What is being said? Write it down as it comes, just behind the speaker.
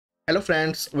Hello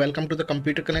friends, welcome to the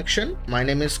Computer Connection. My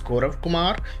name is Gaurav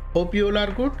Kumar. Hope you all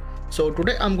are good. So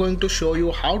today I'm going to show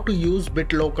you how to use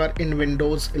BitLocker in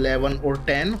Windows 11 or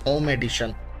 10 Home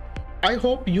Edition. I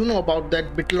hope you know about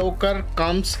that BitLocker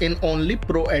comes in only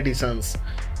Pro editions.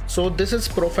 So this is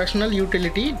professional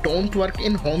utility, don't work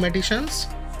in Home editions.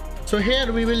 So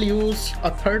here we will use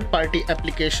a third-party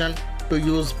application to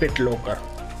use BitLocker.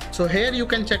 So here you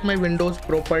can check my Windows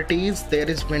properties. There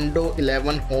is Windows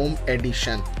 11 Home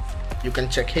Edition. You can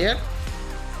check here.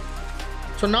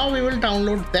 So now we will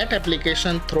download that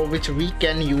application through which we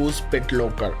can use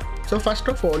BitLocker. So first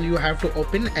of all, you have to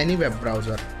open any web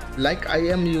browser. Like I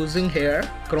am using here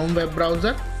Chrome web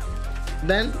browser.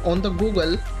 Then on the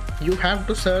Google, you have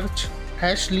to search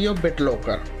Hasleo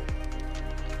BitLocker.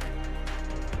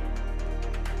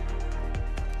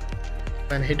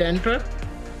 And hit enter.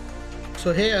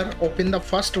 So here open the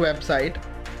first website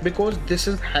because this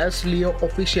is Hasleo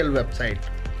official website.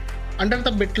 Under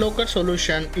the BitLocker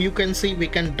solution, you can see we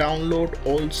can download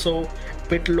also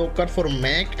BitLocker for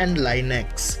Mac and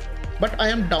Linux. But I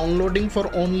am downloading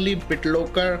for only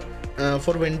BitLocker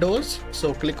for Windows.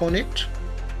 So click on it.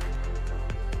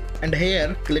 And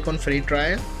here click on free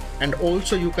trial. And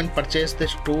also you can purchase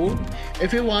this tool.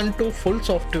 If you want to full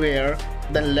software,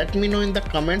 then let me know in the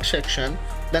comment section.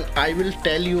 Then I will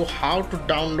tell you how to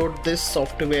download this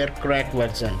software crack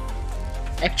version.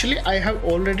 Actually, I have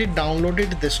already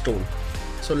downloaded this tool.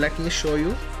 So let me show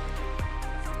you.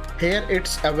 Here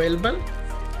it's available.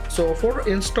 So for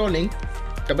installing,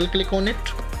 double click on it.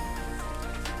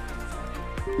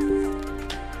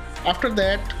 After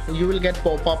that, you will get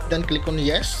pop-up, then click on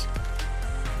yes.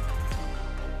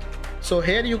 So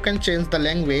here you can change the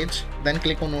language, then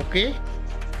click on OK.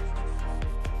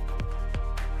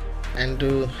 And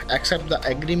accept the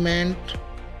agreement.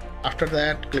 After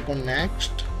that, click on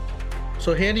next.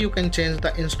 So here you can change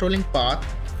the installing path,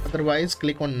 otherwise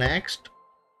click on next,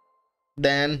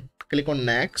 then click on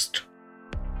next.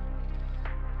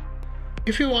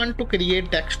 If you want to create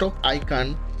desktop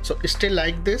icon, so stay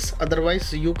like this,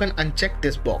 otherwise you can uncheck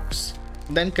this box.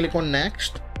 Then click on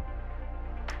next,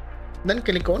 then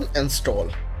click on install.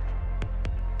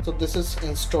 So this is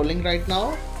installing right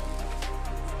now.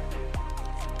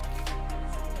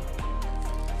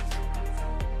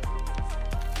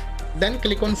 Then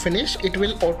click on finish, it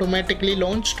will automatically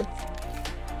launched.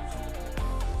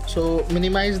 So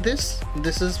minimize this.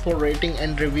 This is for rating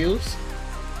and reviews.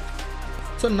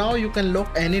 So now you can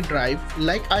lock any drive.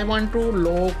 Like I want to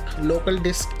lock local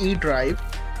disk E drive,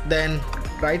 then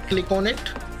right click on it.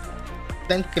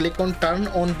 Then click on turn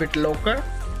on BitLocker.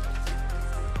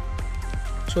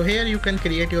 So here you can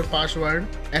create your password,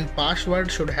 and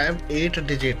password should have 8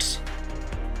 digits.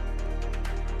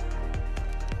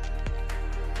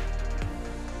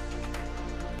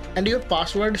 And your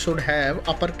password should have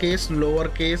uppercase,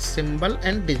 lowercase, symbol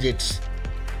and digits.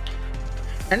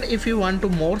 And if you want to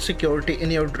more security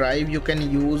in your drive, you can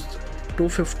use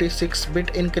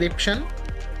 256-bit encryption.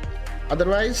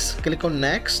 Otherwise, click on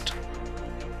next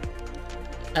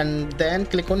and then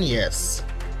click on yes.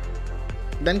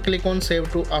 Then click on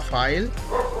save to a file.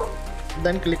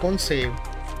 Then click on save.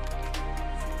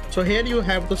 So here you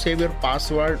have to save your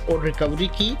password or recovery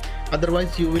key.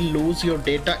 Otherwise, you will lose your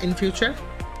data in future.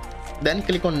 Then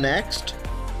click on next.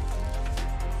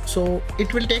 So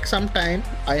it will take some time.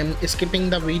 I am skipping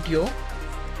the video.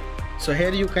 So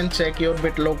here you can check your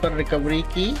BitLocker recovery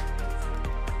key.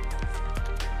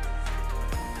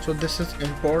 So this is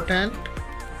important.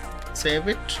 Save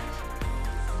it.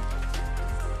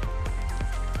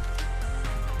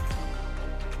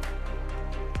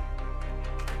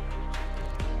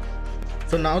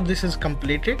 So now this is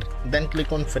completed. Then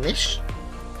click on finish.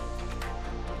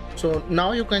 So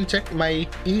now you can check my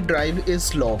E drive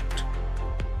is locked.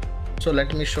 So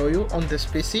let me show you on this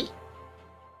PC.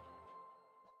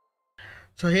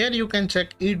 So here you can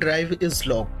check E drive is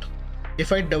locked.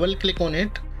 If I double click on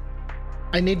it,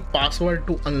 I need password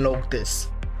to unlock this.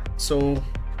 So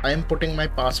I am putting my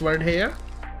password here.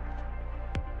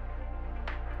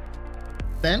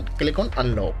 Then click on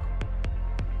unlock.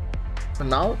 So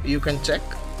now you can check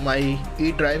my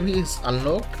E drive is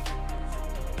unlocked.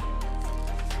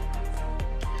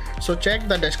 So check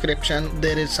the description,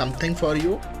 there is something for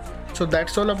you. So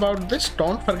that's all about this.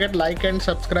 Don't forget like and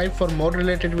subscribe for more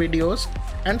related videos,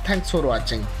 and thanks for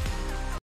watching.